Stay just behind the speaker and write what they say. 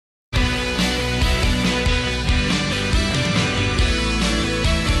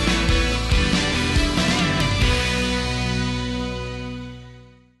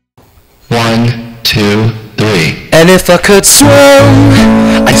2, 3. And if I could swim,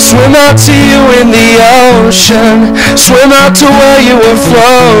 I'd swim out to you in the ocean, swim out to where you were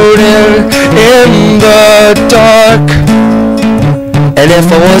floating in the dark. And if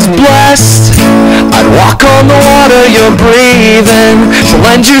I was blessed, I'd walk on the water you're breathing, to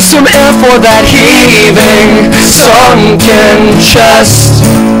lend you some air for that heaving, sunken chest.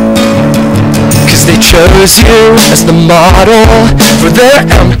 'Cause they chose you as the model for their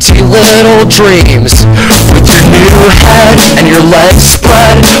empty little dreams, with your new head and your legs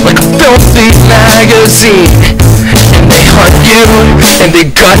spread like a filthy magazine. And they hunt you, and they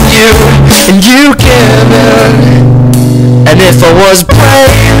gut you, and you give in. And if I was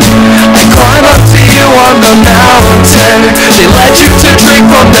brave, I'd climb up to you on the mountain. They led you to drink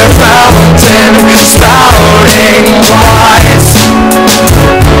from their fountain, spouting lies.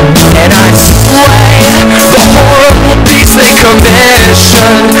 And I'd slay the horrible beats they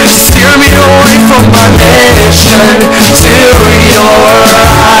commission, steer me away from my mission to your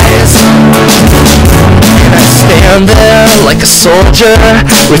eyes. And I'd stand there like a soldier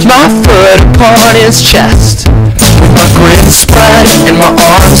with my foot upon his chest, with my grin spread and my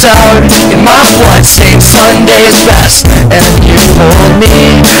arms out in my blood-stained Sunday's best. And if you hold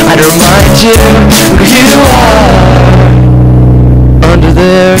me, I'd remind you who you are under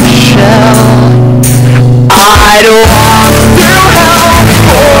their shell. I'd walk through hell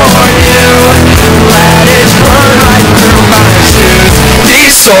for you, let it burn right through my shoes.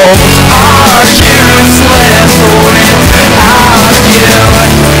 These souls are useless without you.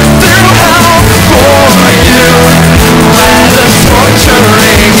 Through hell for you, let the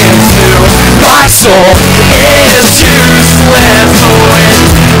torturing ensue. My soul is useless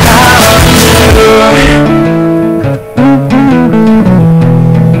without you.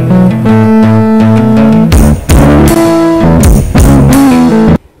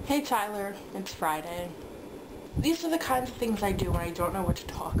 Tyler, it's Friday. These are the kinds of things I do when I don't know what to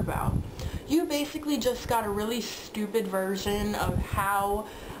talk about. You basically just got a really stupid version of how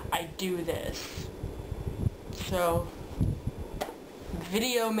I do this. So,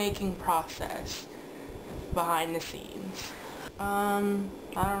 video making process behind the scenes. I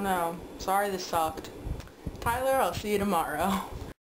don't know. Sorry this sucked. Tyler, I'll see you tomorrow.